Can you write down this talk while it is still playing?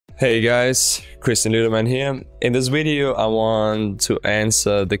Hey guys, Christian Ludemann here. In this video, I want to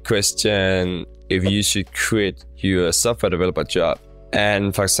answer the question if you should quit your software developer job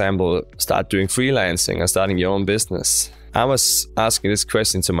and, for example, start doing freelancing or starting your own business. I was asking this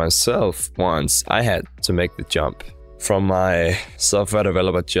question to myself once I had to make the jump from my software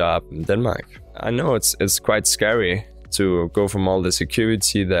developer job in Denmark. I know it's quite scary to go from all the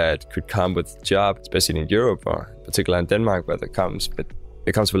security that could come with the job, especially in Europe or particularly in Denmark, where it comes with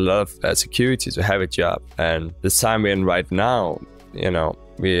a lot of security to have a job. And the time we're in right now,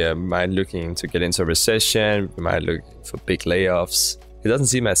 we might looking to get into a recession, we might look for big layoffs. It doesn't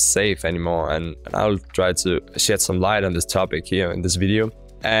seem as safe anymore, and I'll try to shed some light on this topic here in this video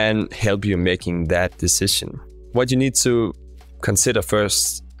and help you making that decision. What you need to consider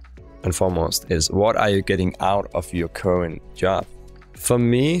first and foremost is, what are you getting out of your current job? For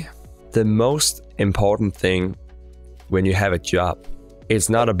me, the most important thing when you have a job, it's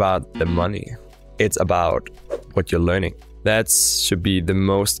not about the money, it's about what you're learning. That should be the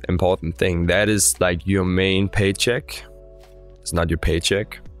most important thing. That is like your main paycheck. It's not your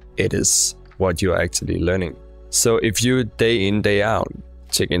paycheck, it is what you're actually learning. So if you day in, day out,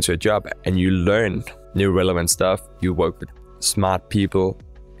 check into a job and you learn new relevant stuff, you work with smart people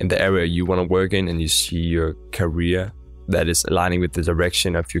in the area you want to work in, and you see your career that is aligning with the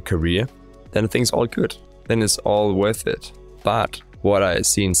direction of your career, then things all good. Then it's all worth it. But what I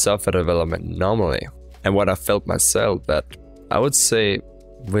see in software development normally, and what I felt myself, that I would say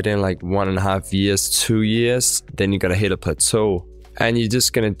within like 1.5 years, 2 years, then you're gonna hit a plateau and you're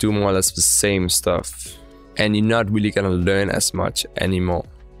just gonna do more or less the same stuff. And you're not really gonna learn as much anymore.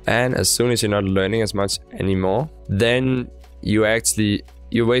 And as soon as you're not learning as much anymore, then you're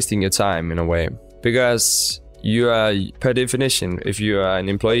wasting your time in a way. Because you are, per definition, if you are an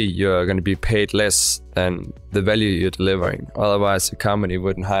employee, you're going to be paid less than the value you're delivering. Otherwise, the company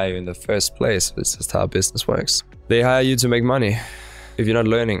wouldn't hire you in the first place. It's just how business works. They hire you to make money. If you're not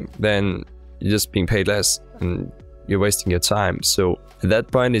learning, then you're just being paid less and you're wasting your time. So at that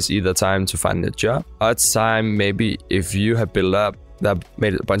point, it's either time to find a job, or it's time, maybe if you have built up, I've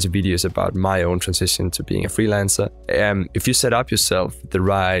made a bunch of videos about my own transition to being a freelancer. If you set up yourself the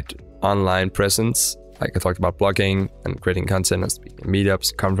right online presence, like I talked about blogging and creating content and speaking at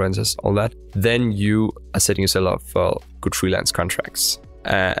meetups, conferences, all that, then you are setting yourself up for good freelance contracts.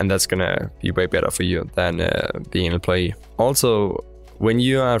 And that's gonna be way better for you than being an employee. Also, when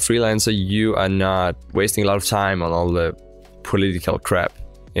you are a freelancer, you are not wasting a lot of time on all the political crap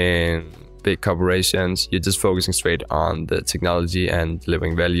in big corporations. You're just focusing straight on the technology and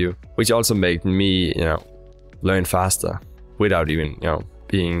delivering value, which also made me, learn faster without even,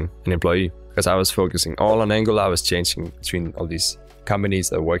 being an employee. Because I was focusing all on Angular, I was changing between all these companies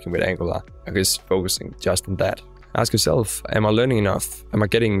that are working with Angular. I was focusing just on that. Ask yourself, am I learning enough? Am I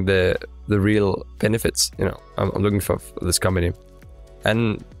getting the real benefits? I'm looking for this company.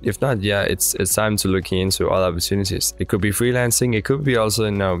 And if not, yeah, it's time to look into other opportunities. It could be freelancing, it could be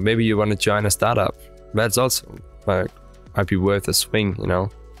also, maybe you want to join a startup. That's also might be worth a swing,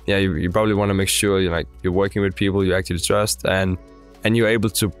 Yeah, you probably want to make sure you're working with people you actually trust, and you're able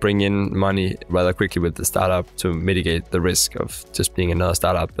to bring in money rather quickly with the startup to mitigate the risk of just being another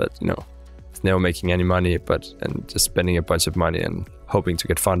startup that, is never making any money, and just spending a bunch of money and hoping to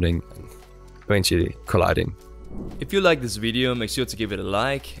get funding and eventually colliding. If you like this video, make sure to give it a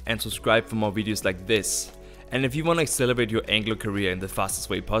like and subscribe for more videos like this. And if you want to accelerate your Angular career in the fastest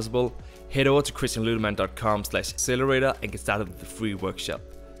way possible, head over to christianludemann.com/accelerator and get started with the free workshop.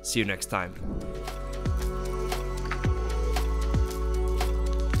 See you next time.